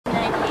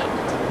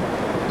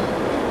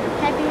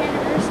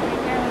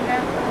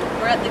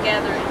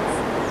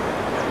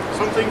gatherings.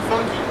 Something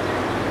funky.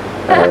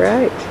 All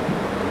right.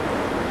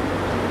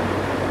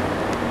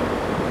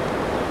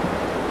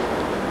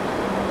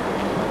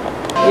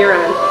 You're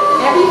on.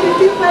 Happy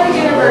 50th wedding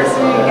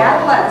anniversary. God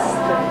bless.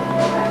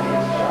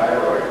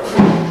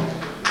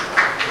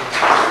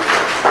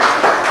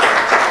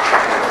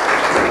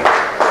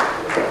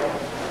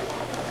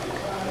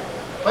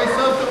 Play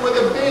something with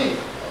a beat.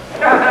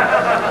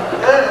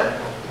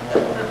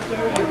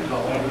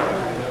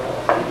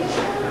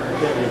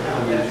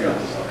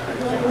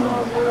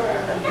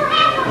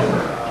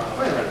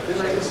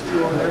 Didn't I just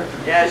do over there?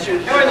 Yeah, she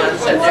was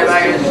sitting there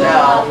by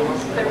herself.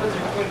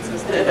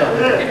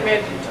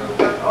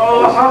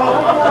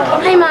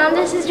 Hi Mom,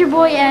 this is your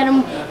boy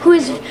Adam,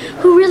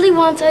 who really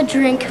wants a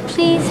drink,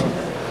 please.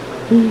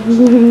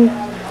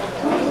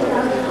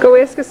 Go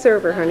ask a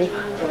server, honey.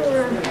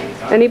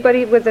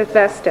 Anybody with a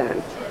vest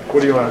on.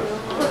 What do you want?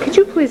 Could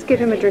you please get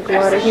him a drink of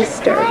water? He's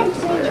starving.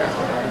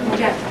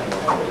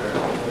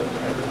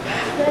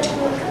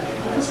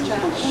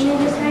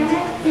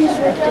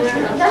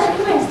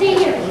 Stay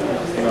here.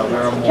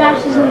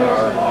 Josh is in there.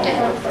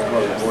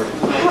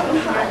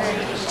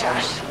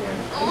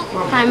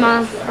 Hi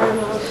Mom.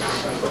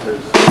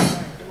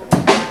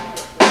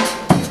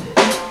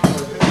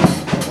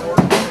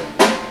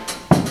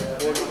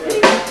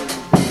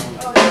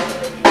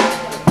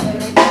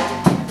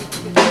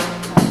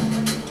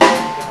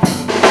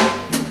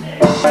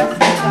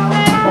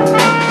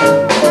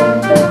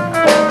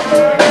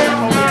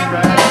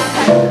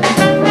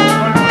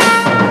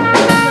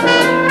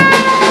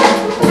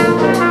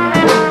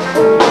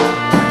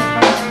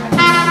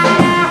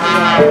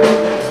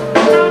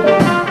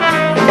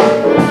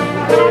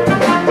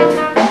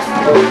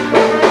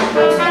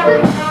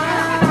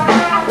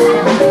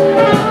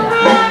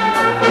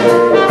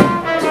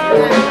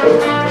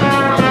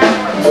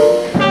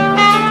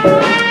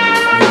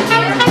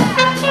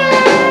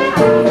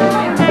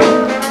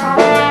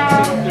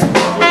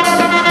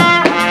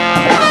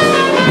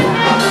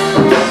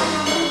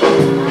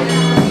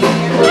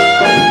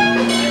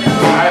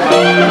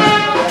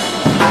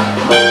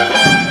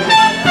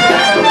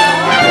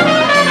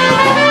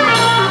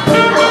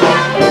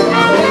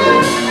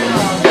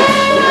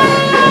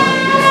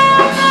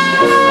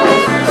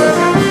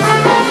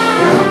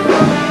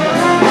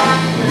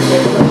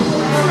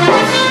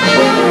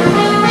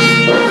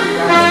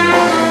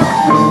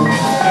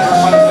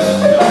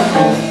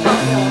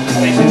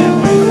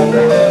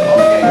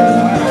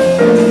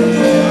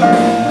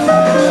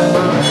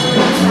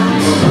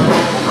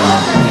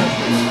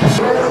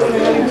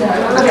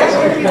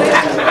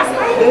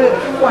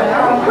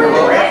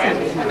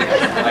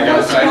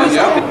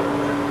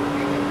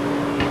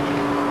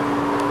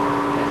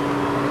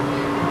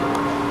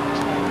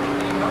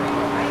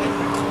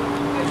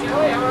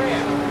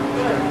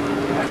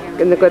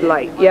 In the good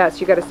light. Yes,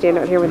 you got to stand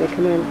out here when they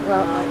come in.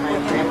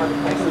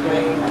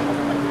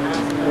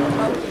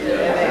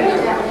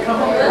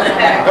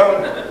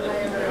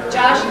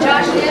 Josh,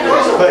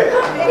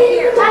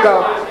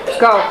 Go.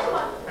 Go.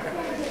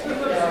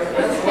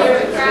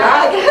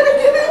 I gotta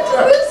get into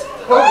this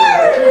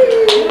party.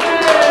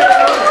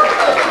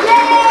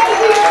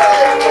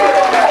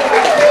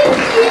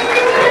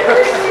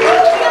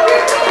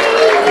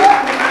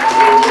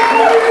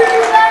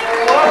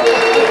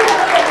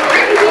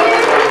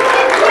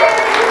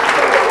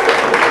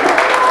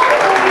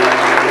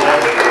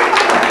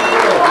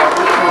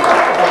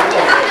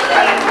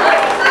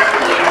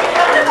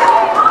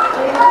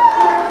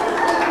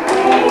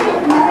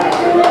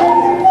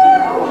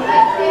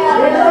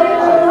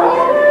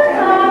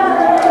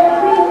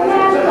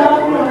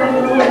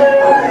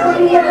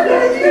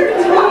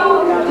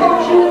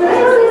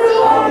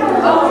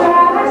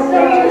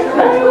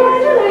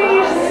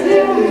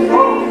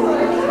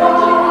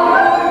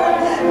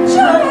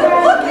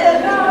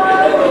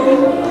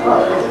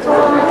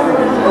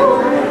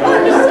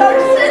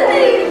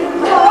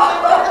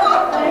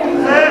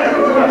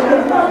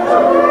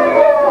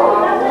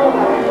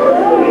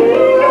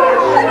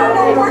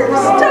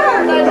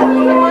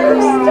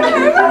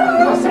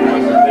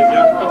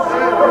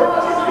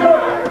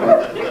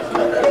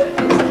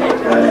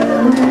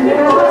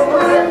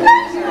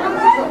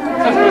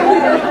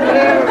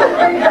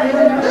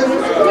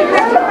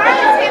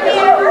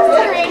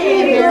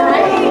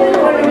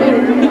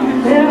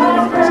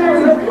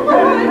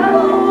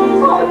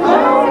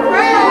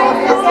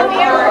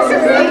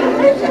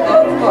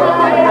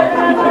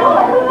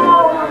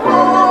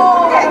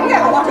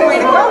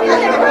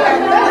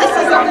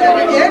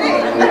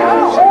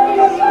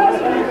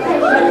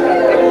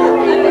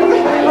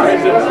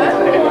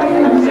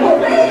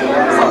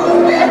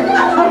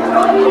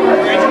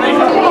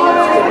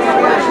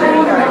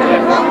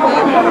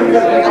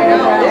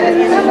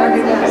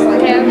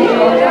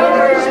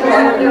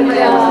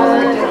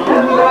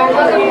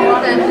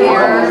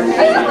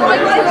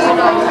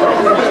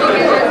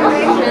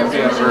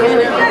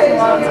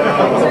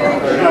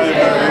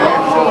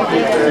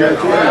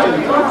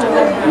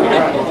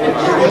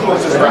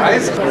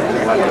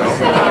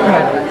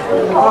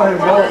 I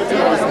know.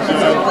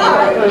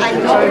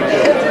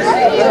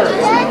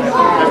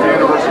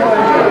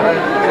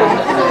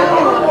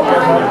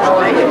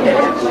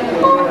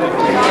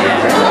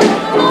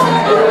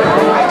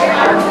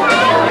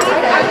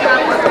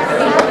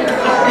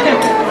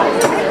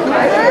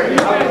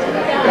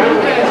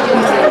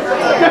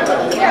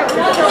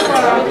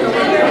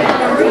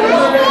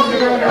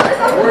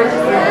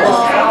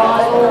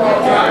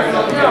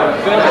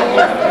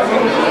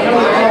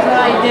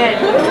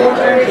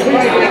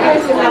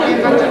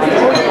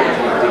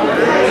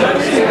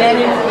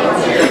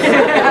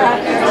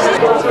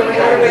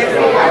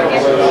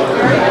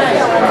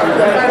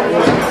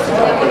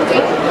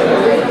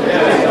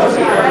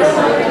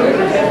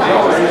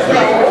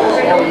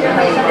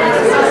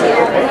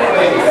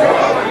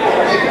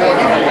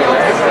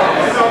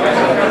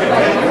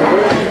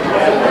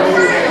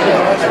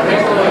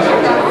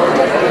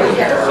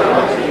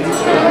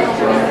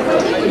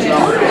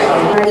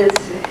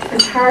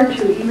 It's hard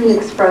to even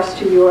express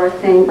to you our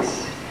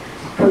thanks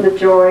for the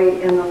joy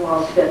and the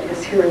love that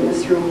is here in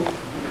this room.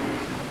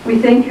 We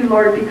thank you,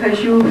 Lord,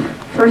 because you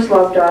first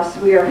loved us,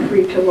 we are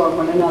free to love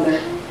one another.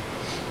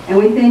 And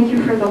we thank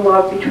you for the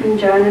love between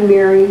John and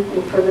Mary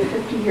and for the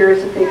 50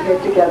 years that they've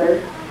had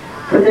together,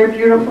 for their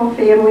beautiful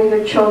family,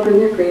 their children,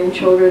 their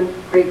grandchildren,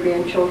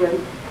 great-grandchildren.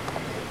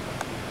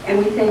 And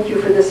we thank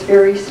you for this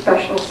very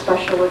special,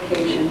 special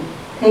occasion.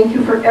 Thank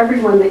you for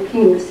everyone that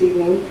came this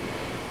evening.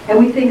 And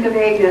we think of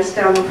Agnes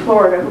down in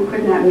Florida who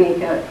could not make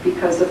it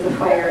because of the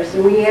fires.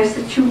 And we ask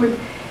that you would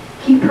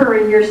keep her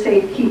in your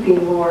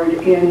safekeeping, Lord,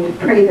 and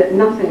pray that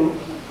nothing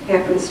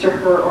happens to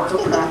her or her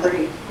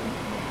property.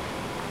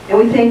 And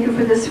we thank you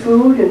for this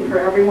food and for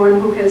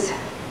everyone who has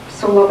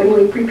so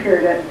lovingly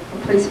prepared it.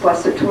 And please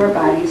bless it to our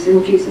bodies.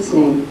 In Jesus'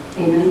 name,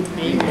 amen.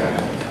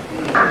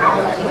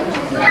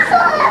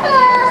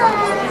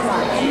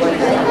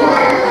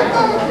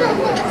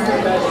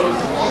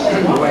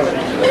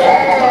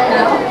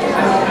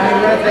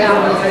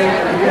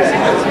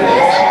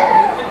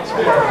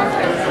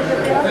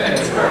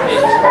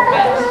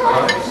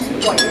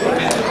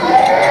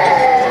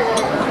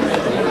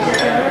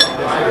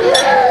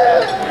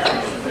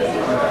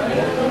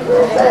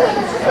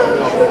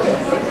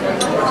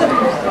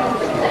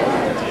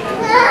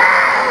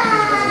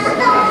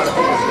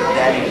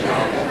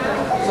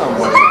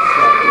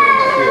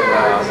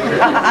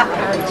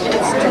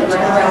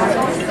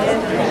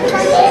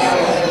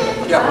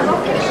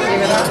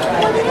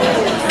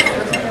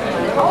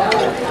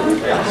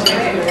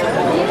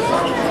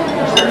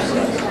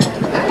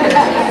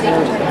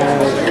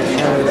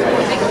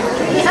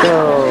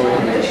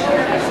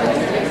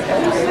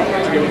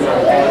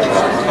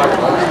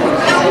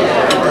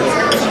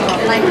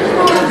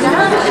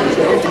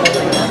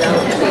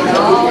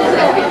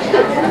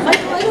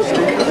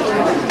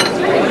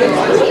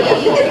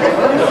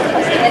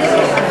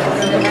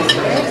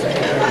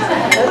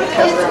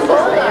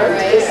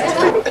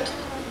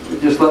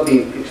 Just let me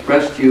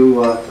express to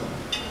you,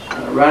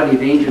 Rodney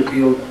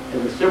Dangerfield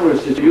had a similar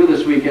situation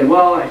this weekend.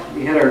 Well,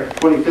 we had our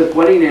 25th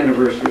wedding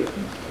anniversary.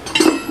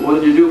 What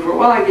did you do for?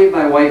 Well, I gave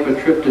my wife a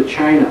trip to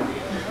China.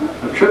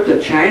 A trip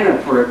to China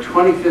for her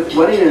 25th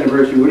wedding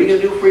anniversary. What are you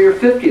going to do for your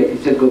 50th? He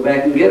said, go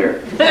back and get her.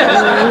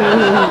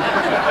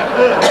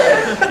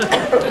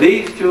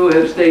 These two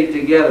have stayed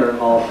together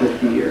all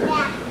 50 years.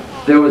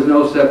 There was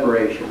no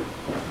separation.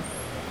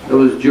 There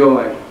was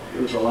joy.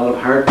 There was a lot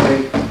of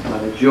heartbreak, a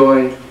lot of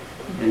joy,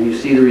 and you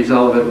see the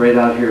result of it right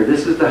out here.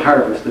 This is the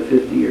harvest of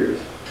 50 years.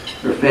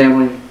 Their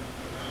family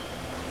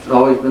has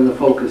always been the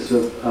focus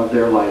of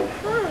their life.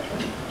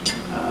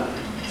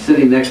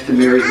 Sitting next to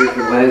Mary here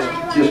for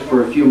just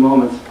for a few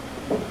moments,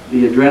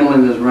 the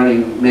adrenaline is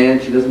running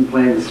mad. She doesn't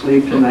plan to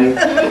sleep tonight.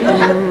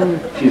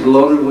 She's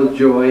loaded with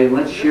joy.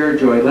 Let's share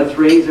joy. Let's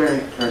raise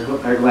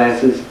our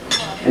glasses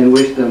and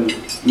wish them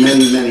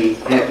many, many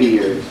happy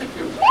years.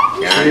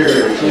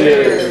 Cheers.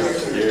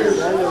 Cheers. Cheers.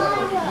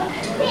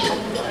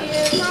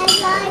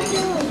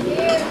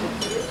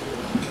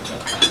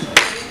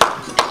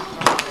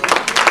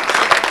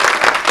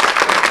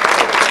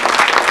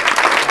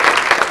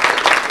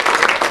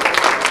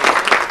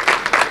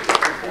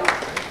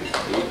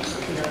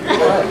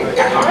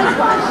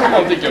 I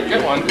don't think you'll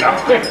get one.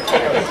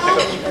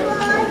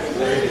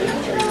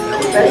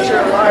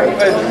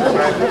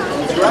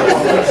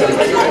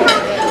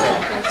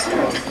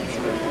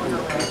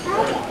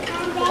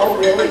 Oh,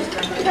 really?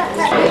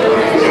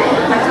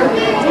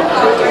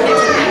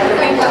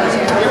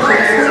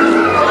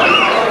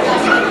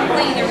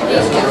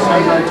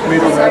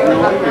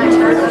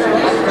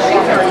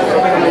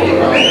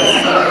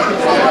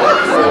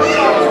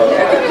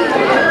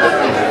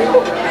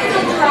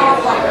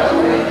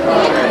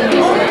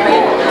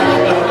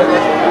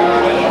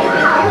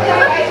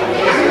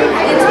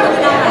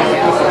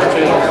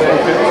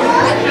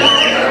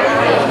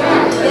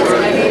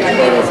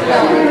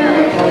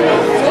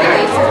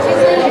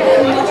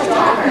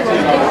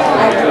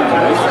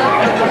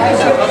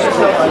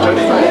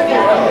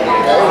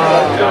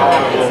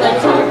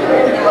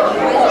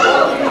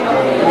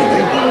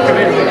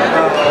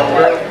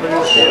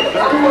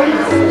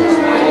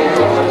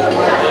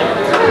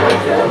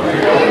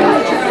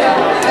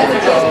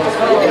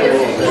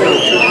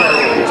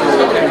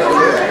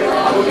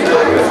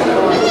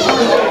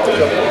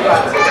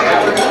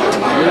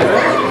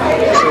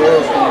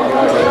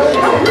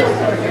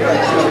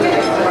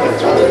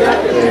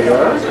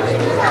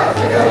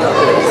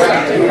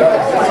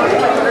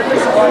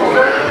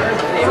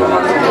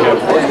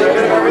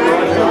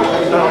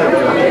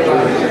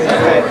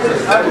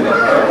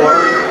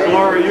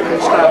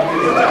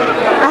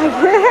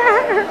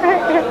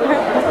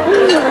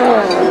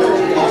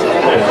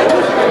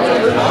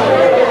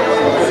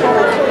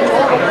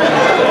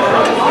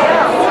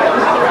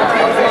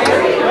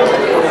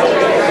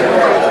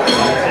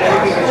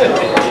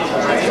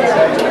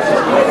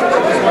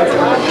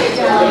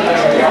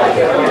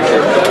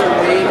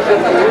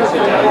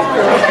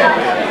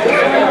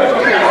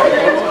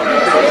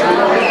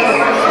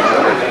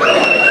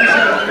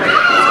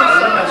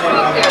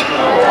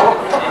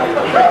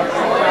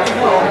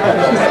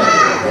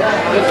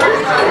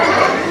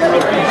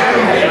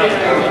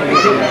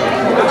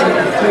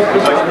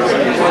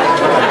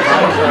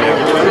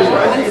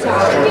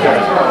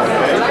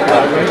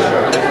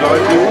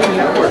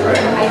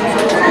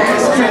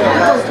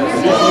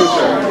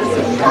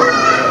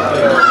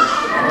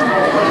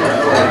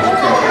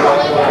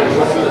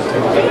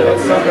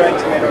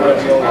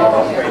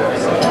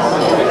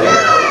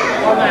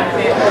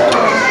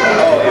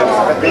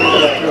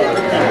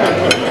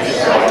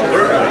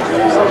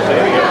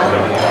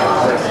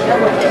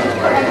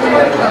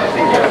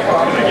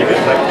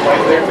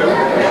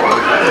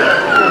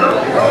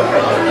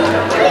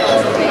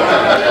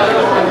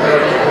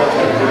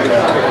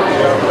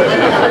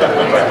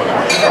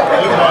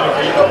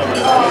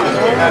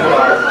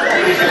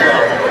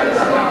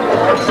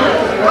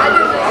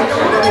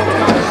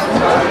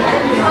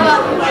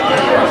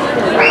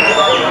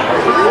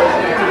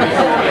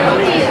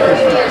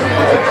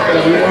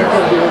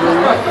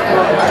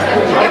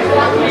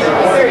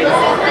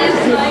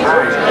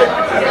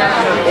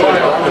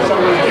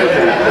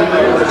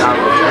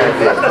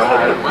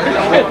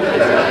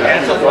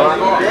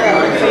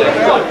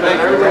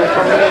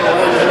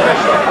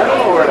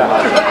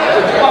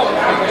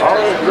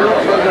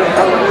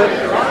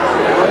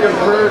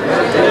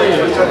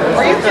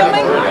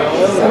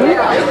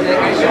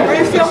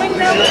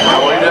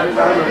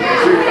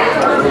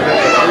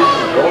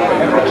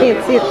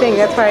 see a thing.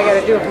 That's why I got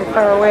to do it from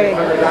far away.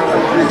 Does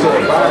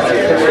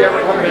she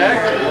ever come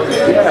back?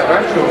 Yeah,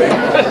 eventually.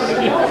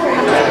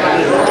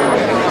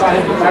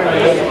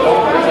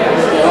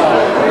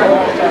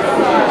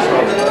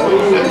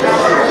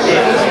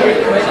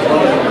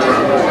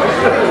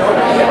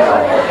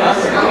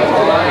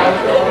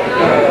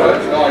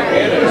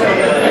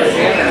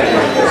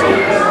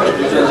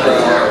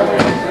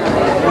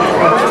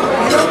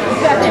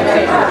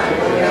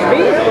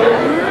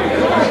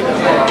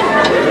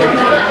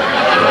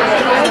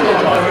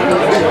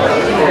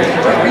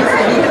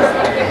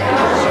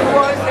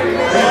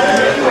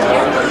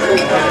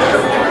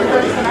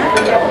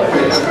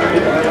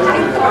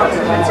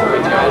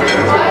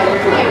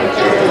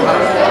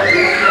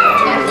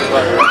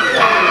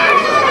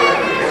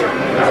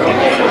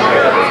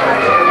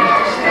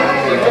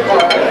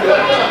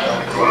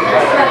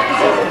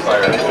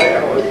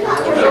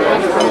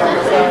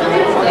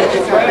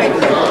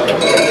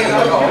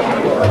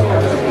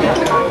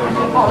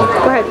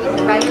 Go ahead.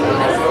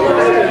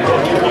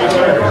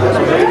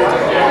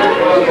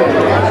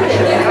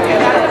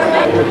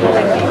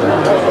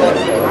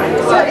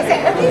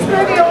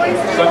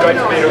 Sun-dried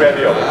tomato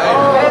ravioli.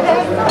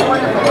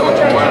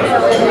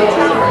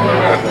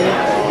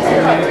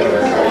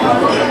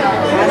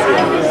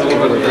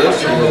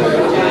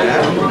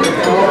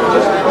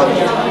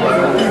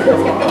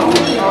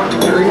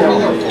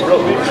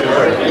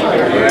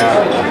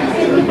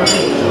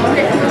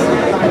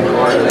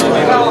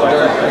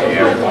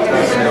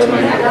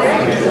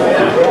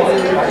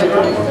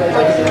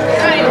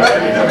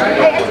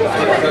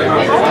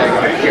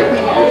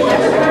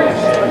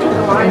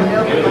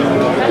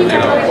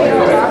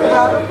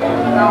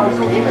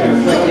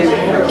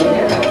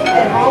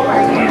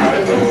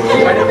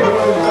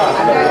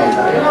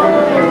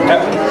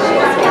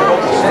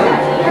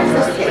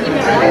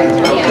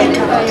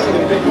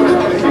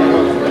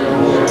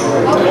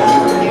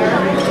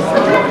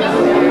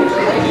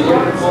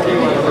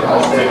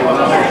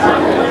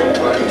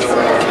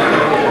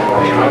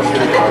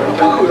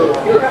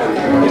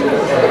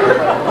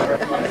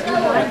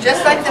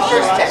 Just like the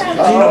first time.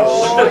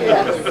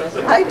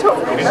 I told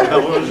you.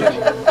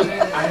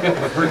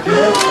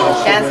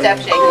 Can't stop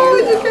shaking. Oh,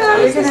 you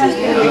guys.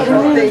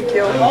 Thank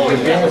you.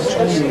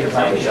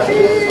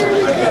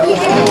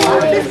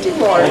 50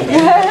 more. At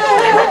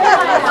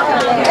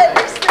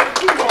least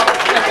 50 more.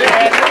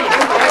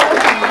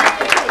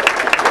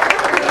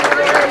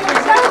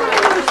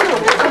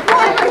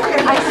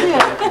 I see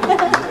it.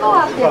 Go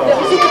out there.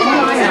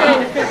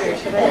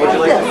 Would you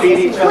like to feed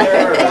each other?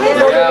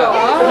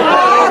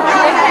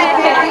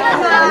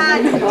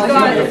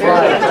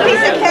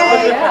 Piece of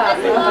cake.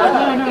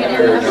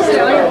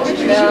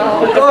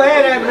 Go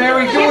ahead, Aunt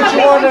Mary, do what you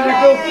wanted to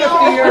do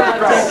 50 years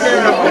ago.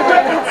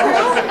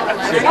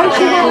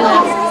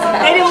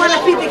 They didn't want to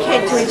feed the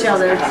cake to each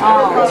other. Oh,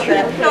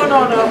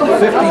 no.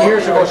 50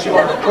 years ago, she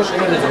wanted to push it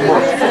into the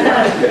mush.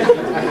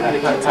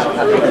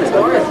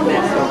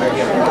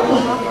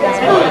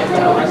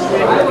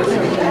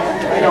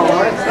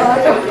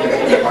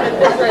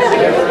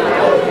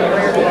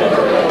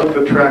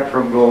 The track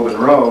from Golden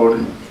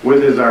Road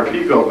with his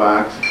Arpico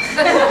box,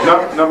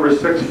 number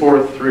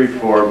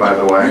 6434, by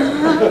the way,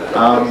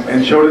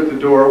 and showed it at the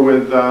door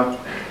with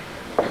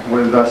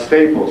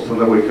staples so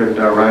that we could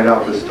ride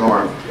out the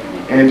storm.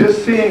 And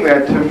just seeing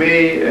that to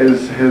me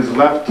has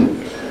left.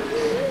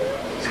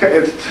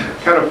 It's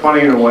kind of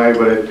funny in a way,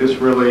 but it just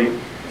really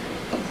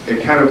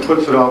kind of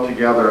puts it all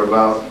together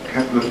about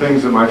the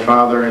things that my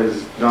father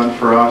has done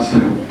for us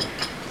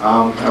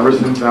ever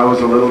since I was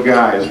a little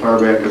guy, as far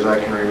back as I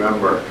can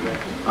remember.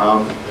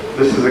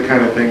 This is the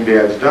kind of thing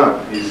Dad's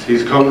done.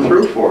 He's come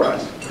through for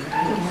us.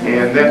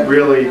 And that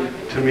really,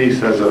 to me,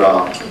 says it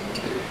all.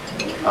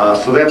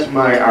 So that's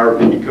my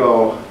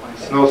Arpico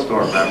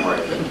snowstorm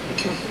memory.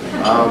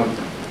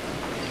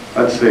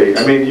 Let's see.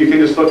 I mean, you can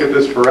just look at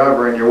this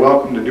forever, and you're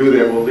welcome to do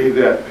that. We'll leave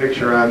that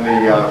picture on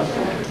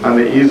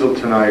the easle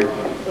tonight.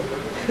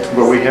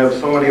 But we have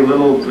so many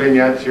little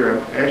vignettes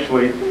here.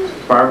 Actually,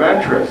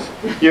 Barbentris.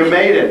 You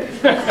made it.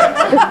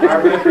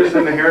 Barbentris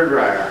in the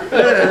hairdryer.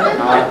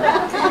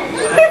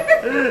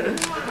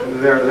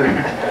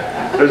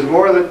 There's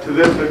more to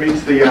this than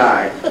meets the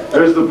eye.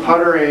 There's the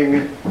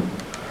puttering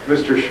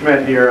Mr.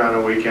 Schmidt here on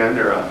a weekend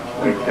or a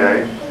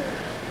weekday.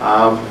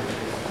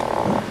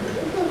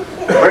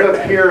 Right up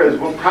here is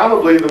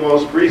probably the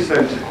most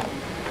recent.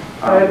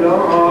 I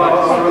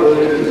love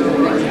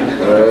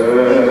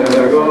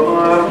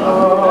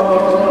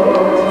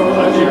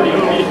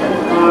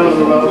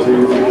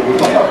you.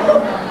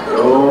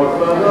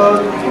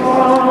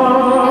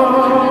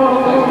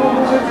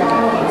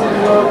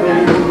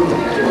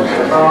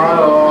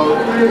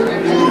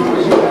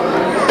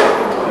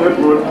 It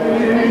would be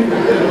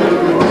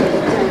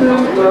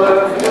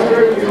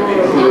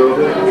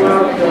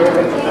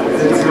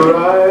it's your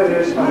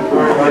eyes for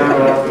my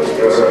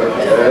master.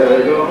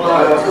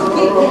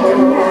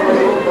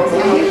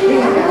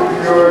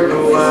 You're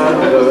the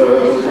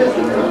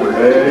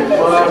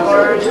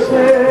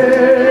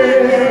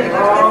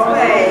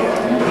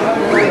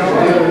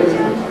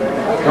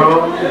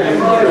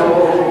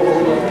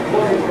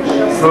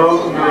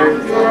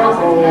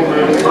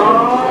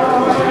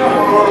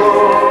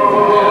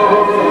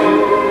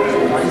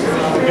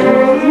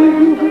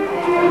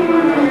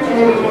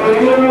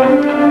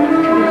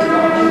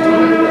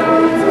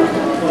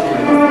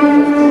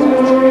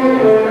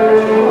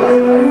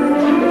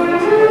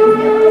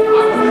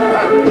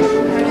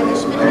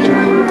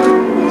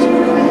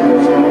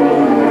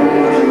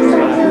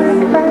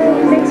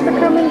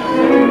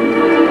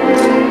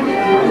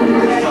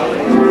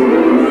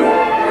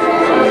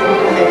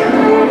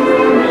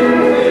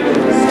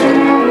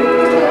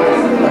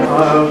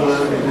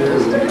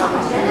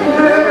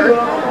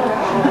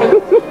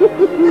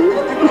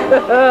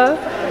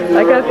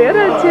I got that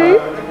on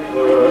tape.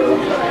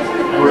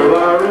 Will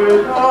I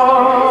return?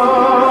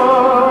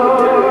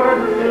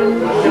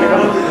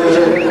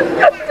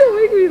 Don't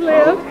make me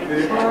laugh.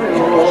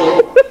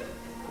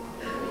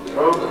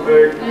 Come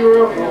back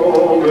your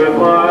home if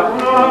I